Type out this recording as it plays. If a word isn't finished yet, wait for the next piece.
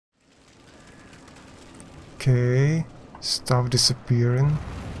Okay, stuff disappearing.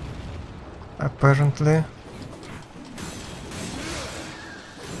 Apparently.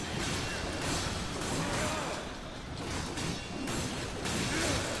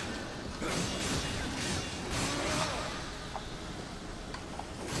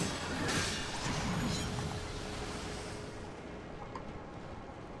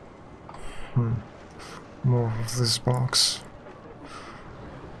 More of this box.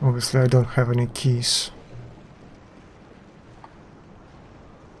 Obviously I don't have any keys.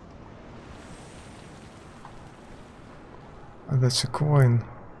 That's a coin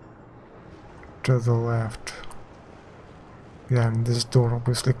to the left. Yeah, and this door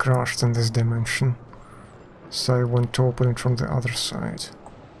obviously crashed in this dimension, so I want to open it from the other side.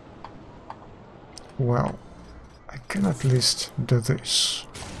 Well, I can at least do this.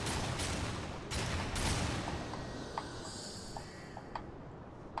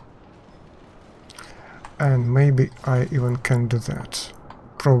 And maybe I even can do that.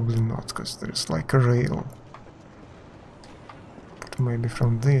 Probably not, because there's like a rail. But maybe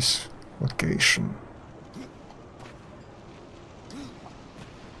from this location.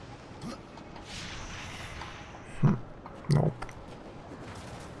 Nope.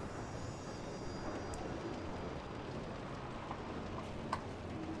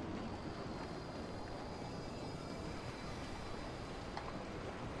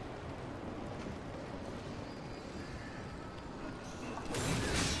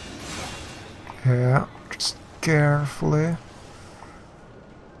 Yeah, just carefully,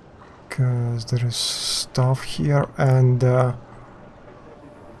 because there is stuff here and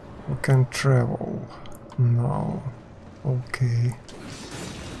we can travel now. Okay.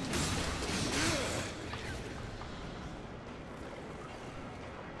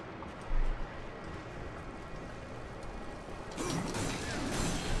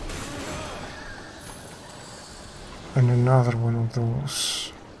 And another one of those.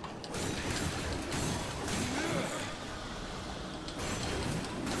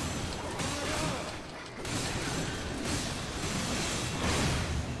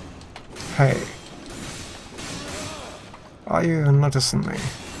 Hey, are you even noticing me?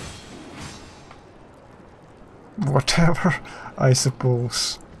 Whatever, I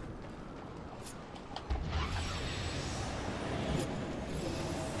suppose.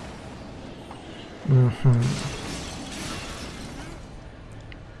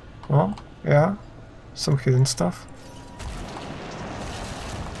 Oh, yeah, some hidden stuff.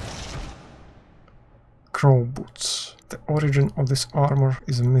 Crow boots. The origin of this armor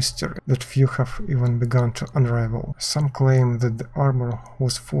is a mystery that few have even begun to unravel. Some claim that the armor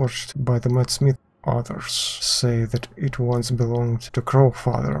was forged by the Madsmith. Others say that it once belonged to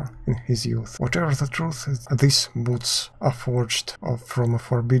Crowfather in his youth. Whatever the truth is, these boots are forged from a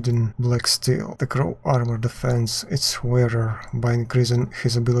forbidden black steel. The Crow armor defends its wearer by increasing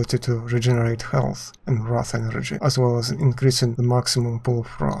his ability to regenerate health and wrath energy, as well as increasing the maximum pool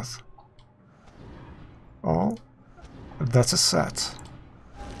of wrath. Oh, that's a set.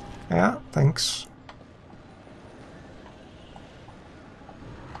 Yeah, thanks.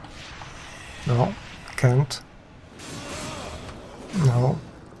 No, can't. No.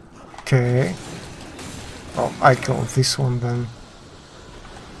 Okay. Oh, I killed this one then.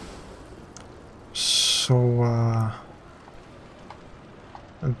 So,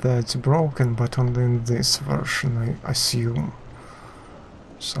 that's broken, but only in this version, I assume.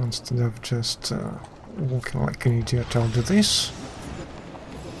 So instead of just walking like an idiot, I'll do this.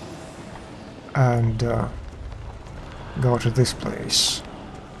 And go to this place.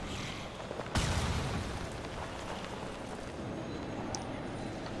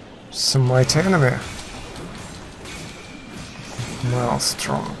 Some mighty enemy. Well,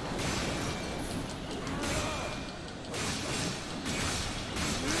 strong.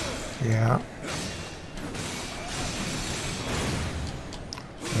 Yeah.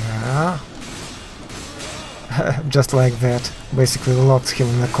 Yeah. Just like that. Basically locked him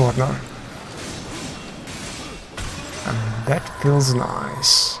in the corner. And that feels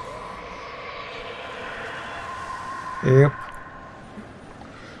nice. Yep.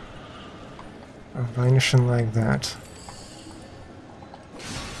 Vanishing like that.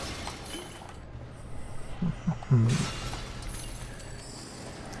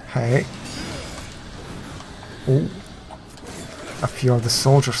 Hey. Ooh. A few of the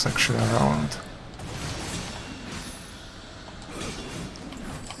soldiers actually around.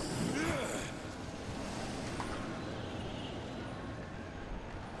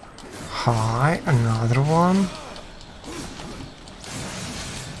 Hi, another one.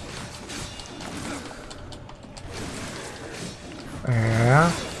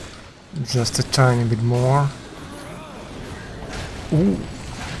 Yeah. Just a tiny bit more. Ooh,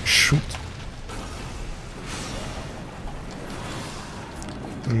 shoot.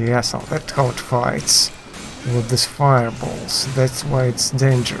 Yes, that's how it fights. With these fireballs. That's why it's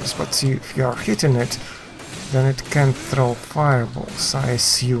dangerous. But see, if you are hitting it, then it can't throw fireballs, I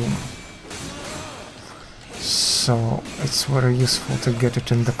assume. So it's very useful to get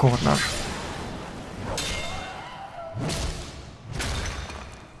it in the corner.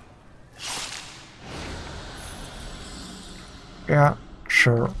 Yeah,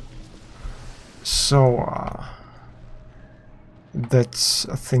 sure. So, that's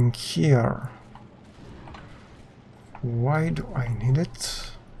a thing here. Why do I need it?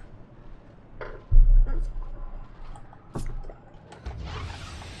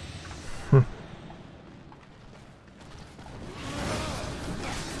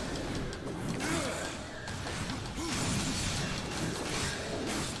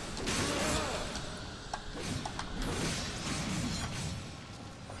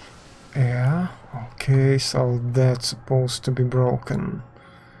 Yeah, okay, so that's supposed to be broken.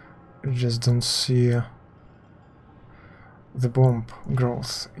 I just don't see the bomb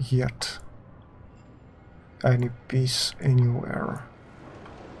growth yet. Any piece anywhere.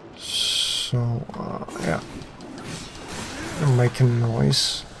 So, yeah. I'm making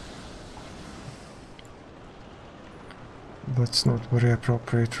noise. That's not very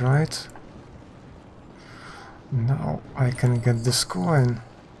appropriate, right? Now I can get this coin.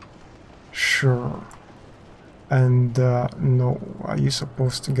 Sure. And no, are you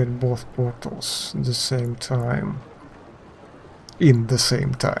supposed to get both portals at the same time? In the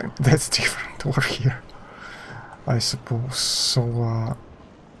same time. That's different over here, I suppose. So,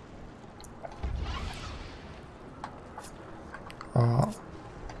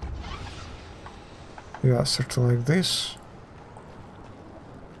 yeah, sort of like this.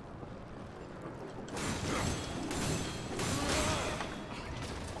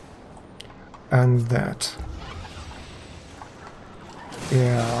 And that.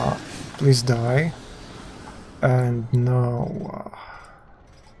 Yeah, please die. And now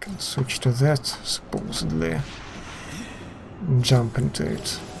can switch to that, supposedly. Jump into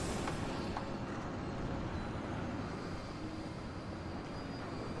it.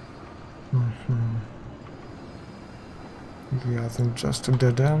 Yeah, then just a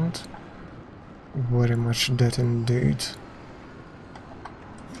dead end. Very much dead indeed.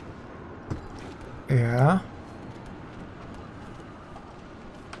 Yeah.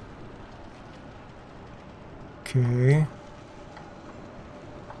 Okay.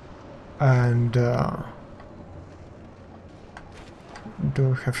 And do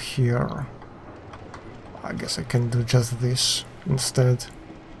I have here? I guess I can do just this instead.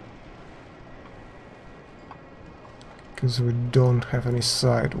 Because we don't have any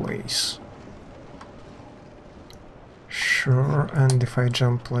sideways. Sure, and if I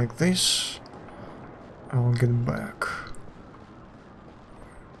jump like this, I'll get back.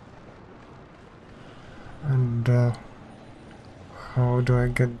 And how do I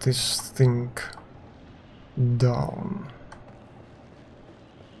get this thing down?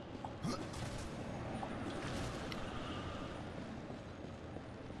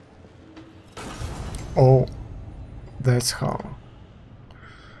 Oh, that's how.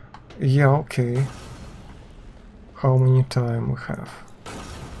 Yeah, okay. How many time we have?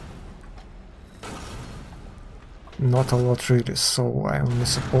 Not a lot really, so I'm only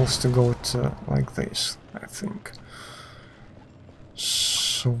supposed to go to like this, I think.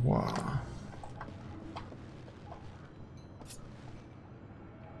 So,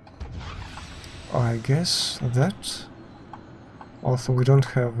 I guess that. Also, we don't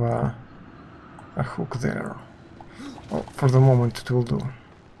have a hook there. Well, for the moment it will do.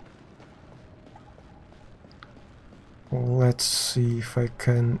 Let's see if I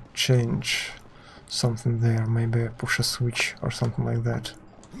can change something there. Maybe I push a switch or something like that.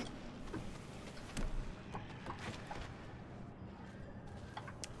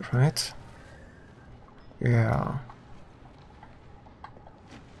 Right? Yeah.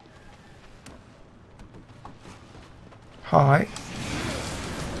 Hi.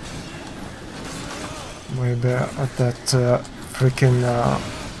 Maybe at that freaking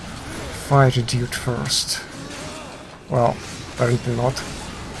fire dude first. Well, apparently not.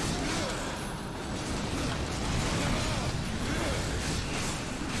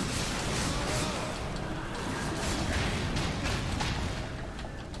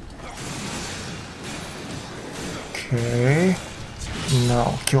 Okay,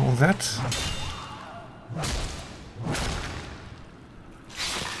 now kill that.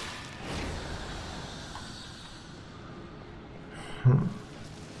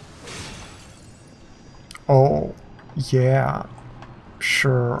 Oh, yeah,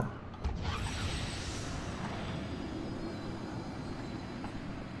 sure.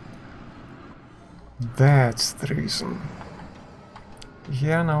 That's the reason.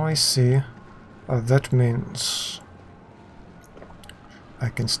 Yeah, now I see. That means I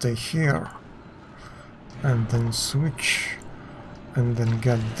can stay here and then switch and then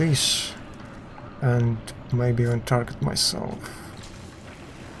get this and maybe even target myself.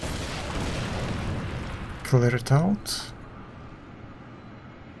 Clear it out.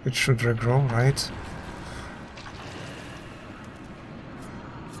 It should regrow, right?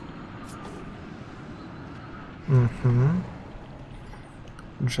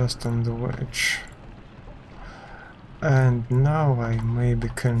 Just on the wedge. And now I maybe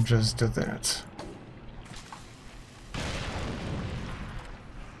can just do that.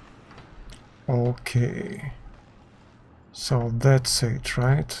 Okay. So that's it,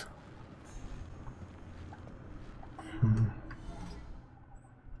 right?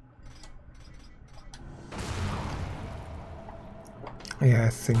 Yeah, I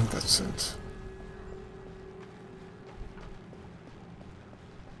think that's it.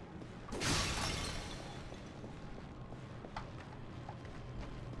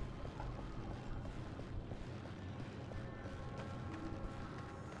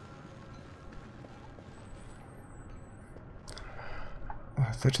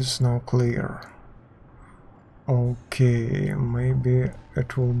 That is now clear. Okay, maybe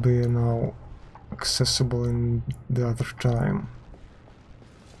it will be now accessible in the other time.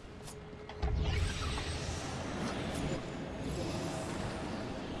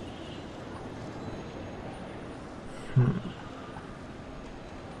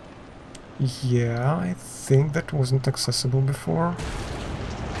 Yeah, I think that wasn't accessible before.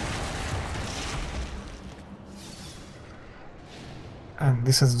 And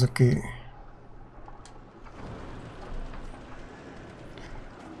this is the key.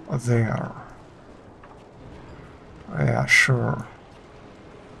 There. Yeah, sure.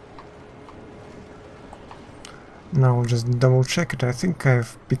 Now just double check it. I think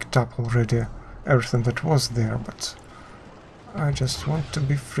I've picked up already everything that was there, but I just want to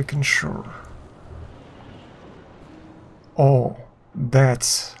be freaking sure. Oh,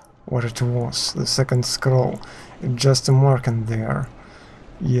 that's what it was. The second scroll. It's just a mark in there.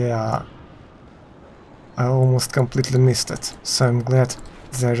 Yeah. I almost completely missed it, so I'm glad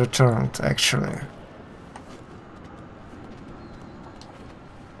they returned, actually.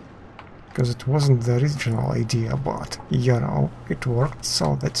 Because it wasn't the original idea, but, you know, it worked,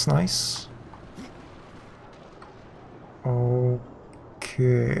 so that's nice.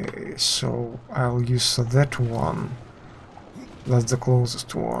 Okay, so I'll use that one. That's the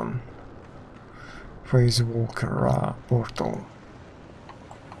closest one. Phase Walker portal.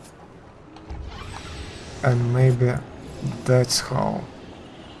 And maybe that's how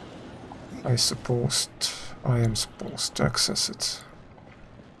I am supposed to access it.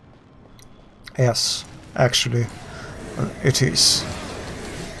 Yes, actually, it is.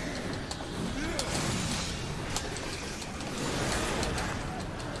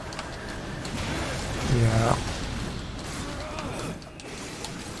 Yeah.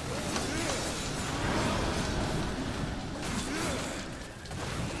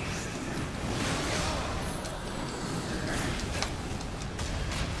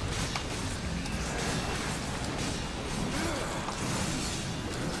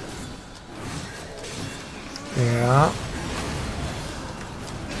 Yeah.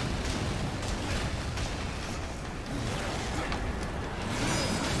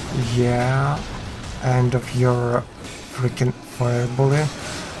 Yeah. End of your freaking firebally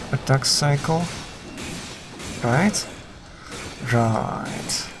attack cycle. Right?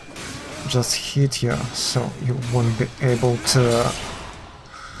 Right. Just hit you so you won't be able to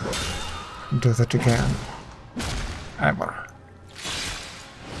do that again. Ever.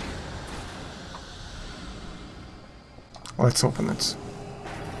 Let's open it.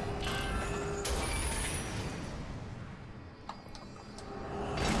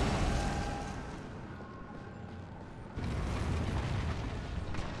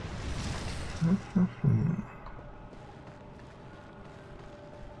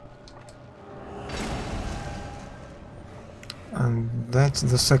 And that's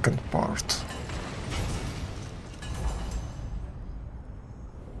the second part.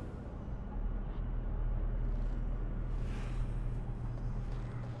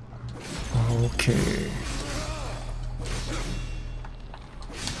 Okay.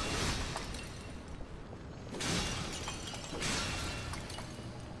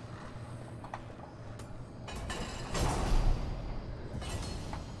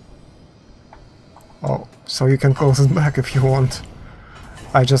 Oh, so you can close it back if you want.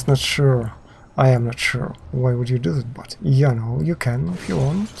 I'm just not sure. I am not sure. Why would you do that? But yeah, no, you can if you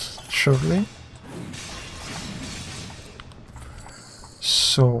want, surely.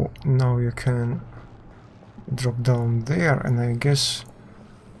 So now you can drop down there, and I guess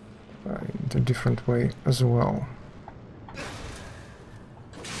in a different way as well.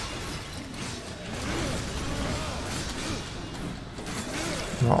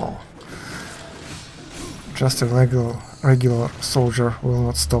 No. Just a regular soldier will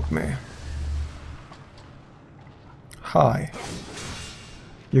not stop me. Hi.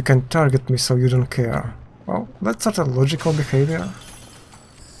 You can target me so you don't care. Well, that's sort of logical behavior,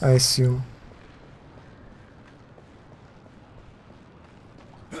 I assume.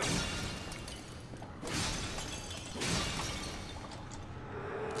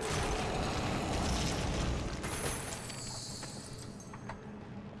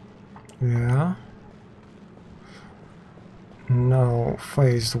 Yeah. Now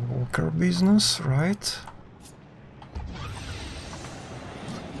face the walker business, right?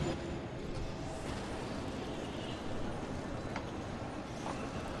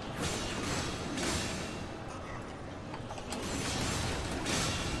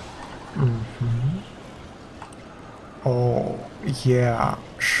 Oh, yeah,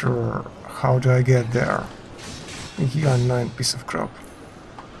 sure. How do I get there? You annoying piece of crap.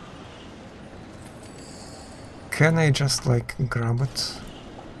 Can I just, like, grab it?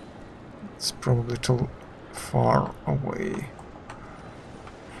 It's probably too far away.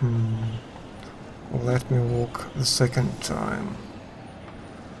 Let me walk the second time.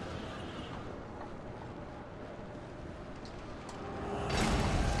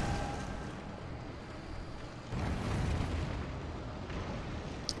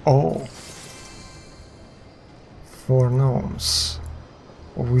 Oh! 4 gnomes.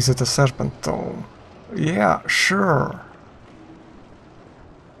 Visit a serpent tome. Yeah, sure.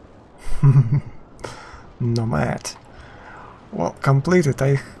 Nomad. Well, completed.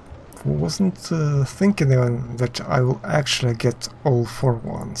 I wasn't thinking even that I will actually get all 4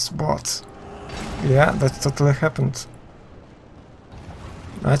 ones, but yeah, that totally happened.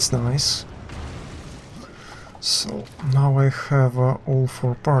 That's nice. So now I have all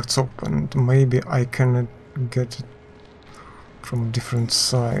 4 parts opened. Maybe I can get it from a different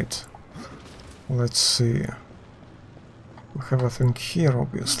side. Let's see. We have a thing here,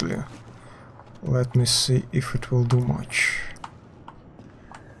 obviously. Let me see if it will do much.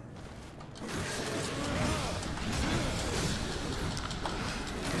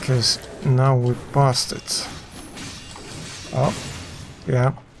 Because now we passed it. Oh,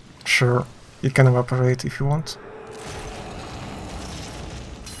 yeah, sure. You can evaporate if you want.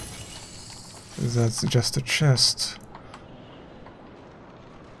 That's just a chest.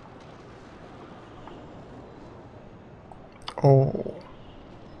 Oh.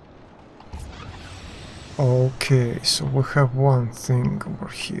 Okay, so we have one thing over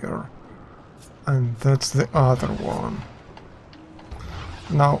here. And that's the other one.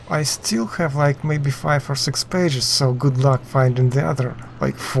 Now, I still have like maybe 5 or 6 pages, so good luck finding the other,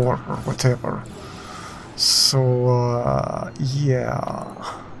 like 4 or whatever. So,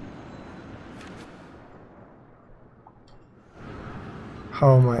 yeah.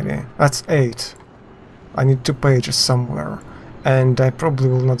 How many? That's 8. I need 2 pages somewhere. And I probably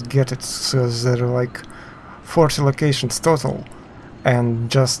will not get it, because there are like 40 locations total. And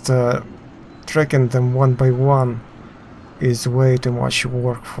just tracking them one by one is way too much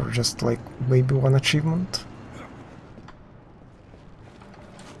work for just like maybe 1 achievement.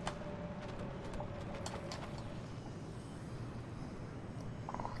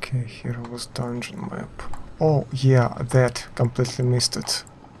 Okay, here was dungeon map. Oh yeah, that completely missed it.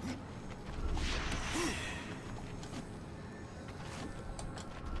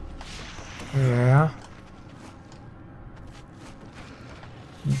 Yeah.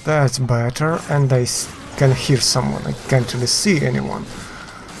 That's better, and I can hear someone. I can't really see anyone.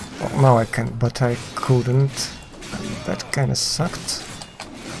 Well, now I can, but I couldn't. And that kinda sucked.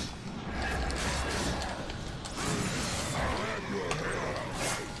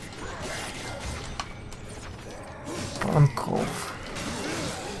 Pankov.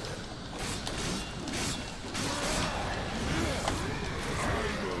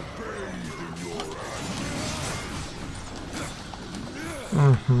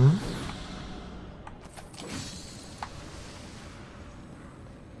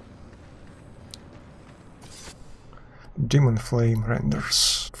 Demon Flame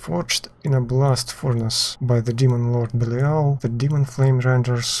renders Forged in a blast furnace by the demon lord Belial, the demon flame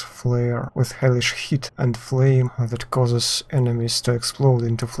renders flare with hellish heat and flame that causes enemies to explode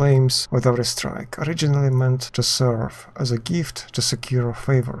into flames with every strike. Originally meant to serve as a gift to secure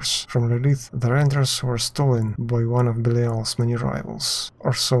favors from Lilith, the renders were stolen by one of Belial's many rivals,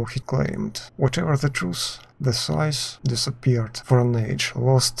 or so he claimed. Whatever the truth, the size disappeared for an age,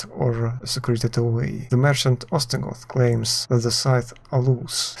 lost or secreted away. The merchant Ostegoth claims that the scythe are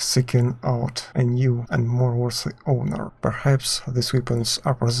loose, seeking out a new and more worthy owner. Perhaps these weapons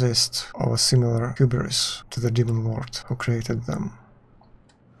are possessed of a similar hubris to the demon lord who created them.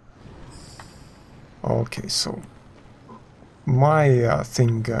 Okay, so my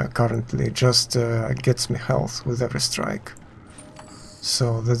thing currently just gets me health with every strike.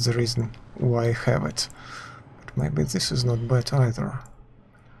 So that's the reason why I have it. Maybe this is not bad either.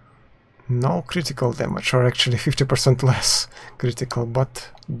 No critical damage, or actually 50% less critical, but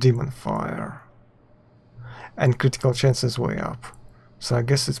demon fire. And critical chance is way up. So I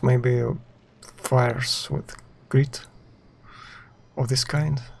guess it's maybe fires with crit of this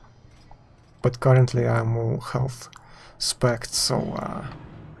kind. But currently I'm all health spec'd, so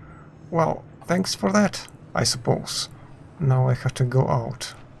well, thanks for that, I suppose. Now I have to go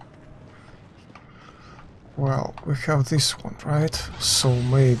out. Well, we have this one, right? So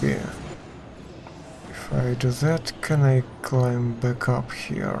maybe if I do that, can I climb back up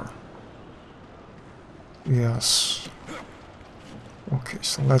here? Yes. Okay,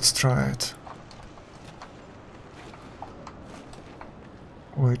 so let's try it.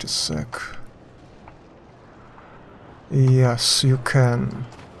 Wait a sec. Yes, you can.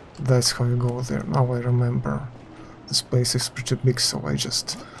 That's how you go there. Now I remember. This place is pretty big, so I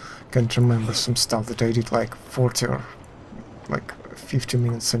just can't remember some stuff that I did like 40 or like 50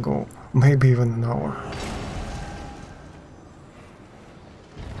 minutes ago, maybe even an hour.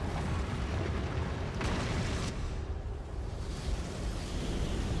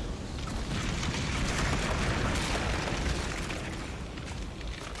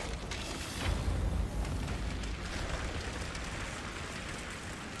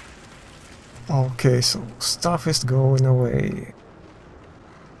 Okay, so stuff is going away.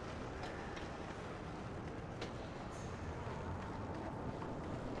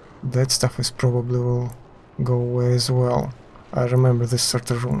 That stuff is probably will go away as well. I remember this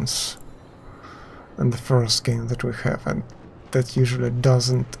sort of runes in the first game that we have, and that usually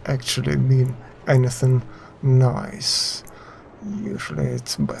doesn't actually mean anything nice. Usually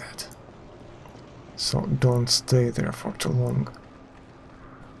it's bad. So don't stay there for too long,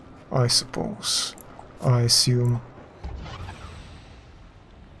 I suppose. I assume.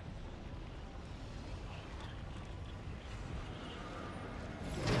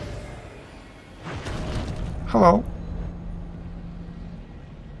 Hello.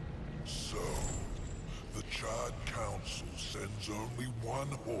 So, the Charred Council sends only one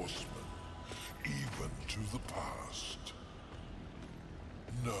horseman, even to the past.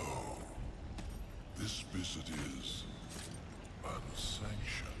 No, this visit is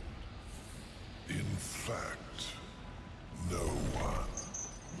unsanctioned. In fact, no one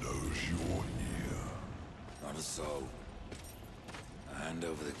knows you're here. Not a soul. Hand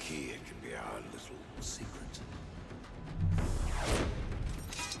over the key, it can be our little secret.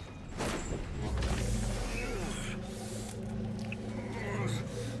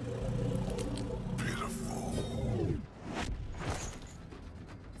 Pitiful.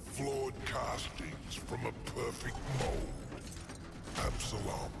 Flawed castings from a perfect mold.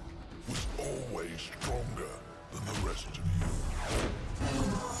 Absalom was always stronger than the rest of you.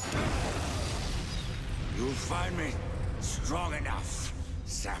 You'll find me strong enough,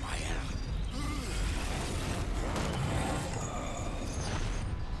 Samael.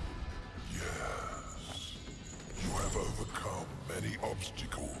 Yes. You have overcome many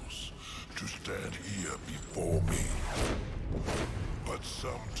obstacles to stand here before me. But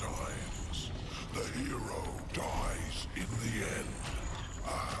sometimes the hero dies in the end.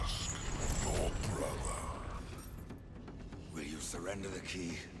 Ask your brother. Will you surrender the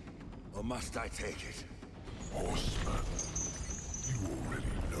key, or must I take it? Horseman, you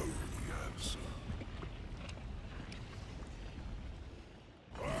already know the answer.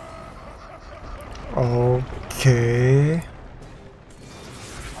 Okay.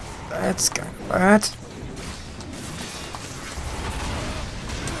 That's kind of bad.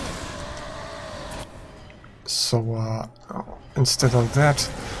 So, instead of that,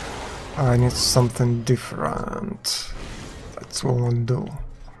 I need something different. That won't do.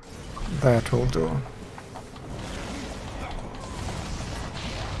 That will do.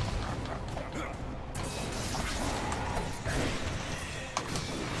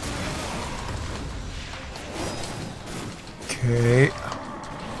 Okay.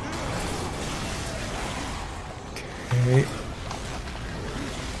 Okay.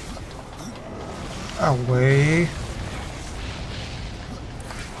 Away.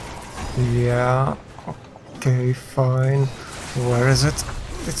 Yeah. Okay, fine. Where is it?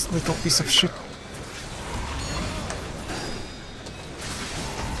 This little piece of shit.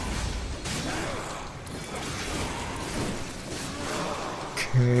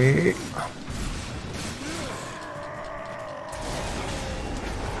 Okay.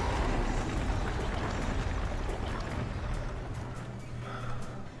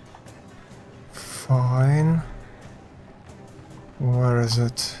 Fine. Where is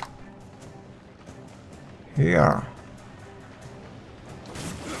it? Here.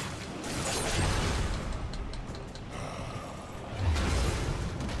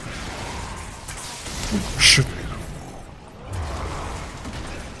 Shoot.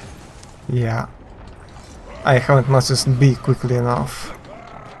 Yeah. I haven't noticed B quickly enough.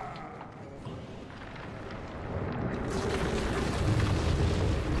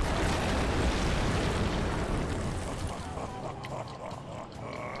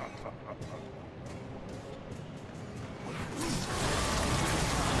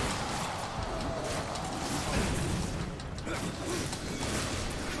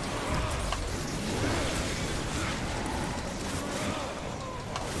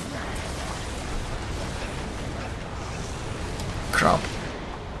 Crap.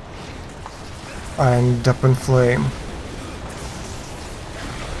 I end up in flame.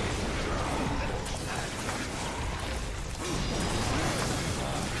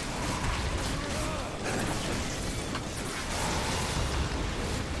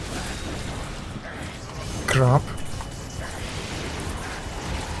 Crap.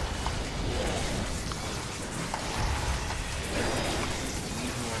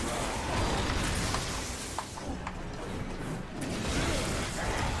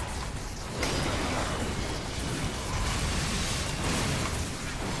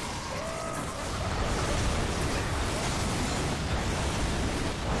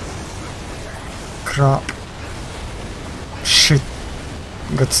 Crap. Shit.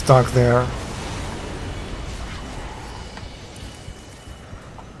 Got stuck there.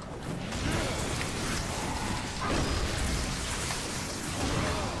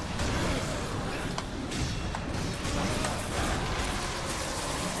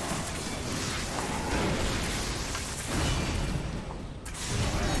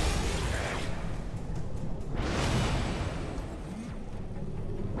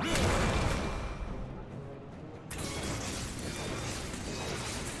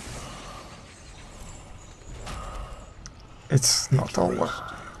 It's not over.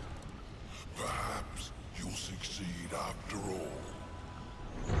 Perhaps you'll succeed after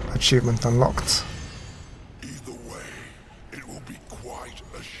all. Achievement unlocked. Either way, it will be quite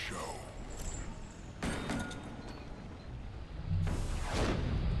a show.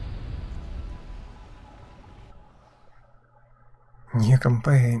 New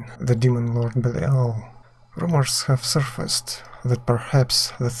campaign, the Demon Lord Belial. Rumors have surfaced that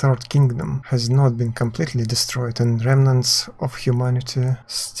perhaps the Third Kingdom has not been completely destroyed and remnants of humanity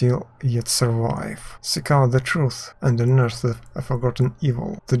still yet survive. Seek out the truth and unearth a forgotten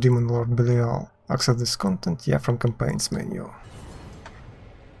evil, the Demon Lord Belial. Access this content, from campaigns menu.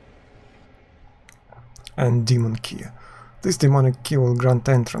 And Demon Key. This demonic key will grant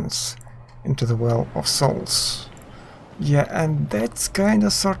entrance into the Well of Souls. Yeah, and that's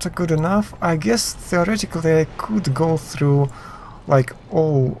kinda sorta good enough. I guess theoretically I could go through like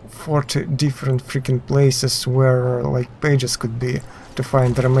all 40 different freaking places where like pages could be to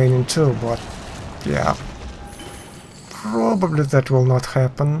find the remaining two, but yeah, probably that will not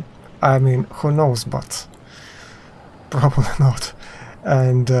happen. I mean, who knows, but probably not.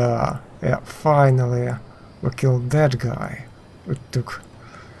 And yeah, finally we killed that guy,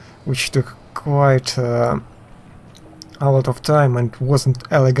 which took quite a lot of time and wasn't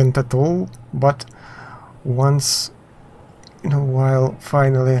elegant at all, but once in a while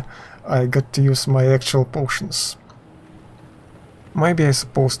finally I got to use my actual potions. Maybe I'm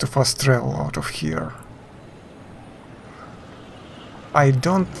supposed to fast travel out of here. I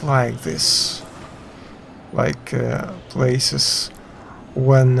don't like this, like places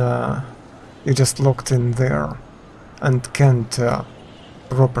when you're just locked in there and can't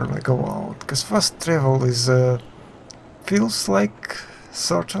properly go out, because fast travel is feels like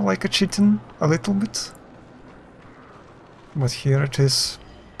sorta like a cheating a little bit, but here it is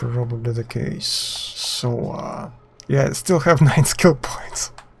probably the case. So yeah, I still have 9 skill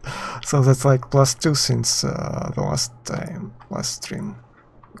points, so that's like +2 since the last stream.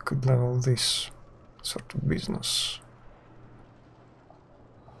 We could level this sort of business.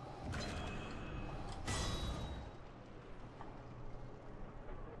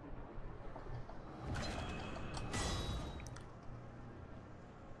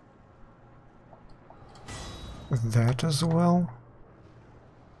 that as well.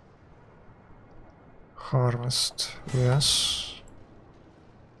 Harvest, yes.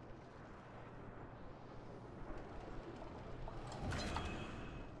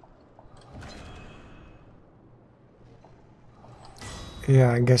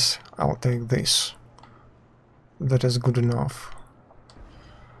 Yeah, I guess I'll take this. That is good enough.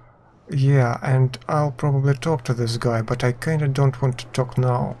 Yeah, and I'll probably talk to this guy, but I kinda don't want to talk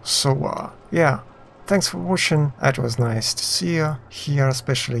now. So, yeah. Thanks for watching, it was nice to see you here,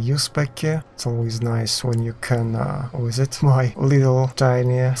 especially you, Specky. It's always nice when you can visit my little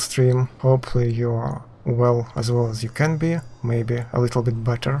tiny stream. Hopefully you're well as you can be, maybe a little bit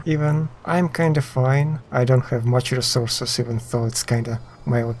better even. I'm kinda fine, I don't have much resources even though it's kinda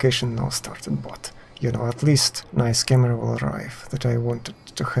my location now started, but you know, at least nice camera will arrive that I wanted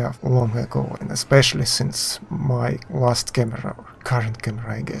to have long ago, and especially since my last camera, current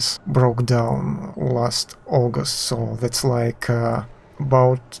camera I guess, broke down last August, so that's like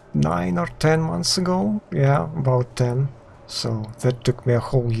about 9 or 10 months ago, yeah, about 10. So that took me a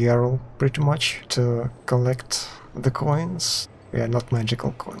whole year pretty much to collect the coins. Yeah, not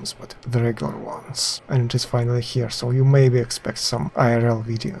magical coins, but the regular ones. And it is finally here, so you maybe expect some IRL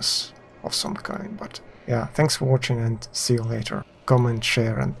videos of some kind, but yeah, thanks for watching and see you later. Comment,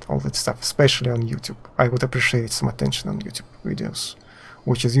 share and all that stuff, especially on YouTube. I would appreciate some attention on YouTube videos,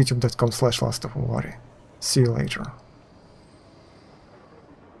 which is youtube.com/LastofAvari. See you later.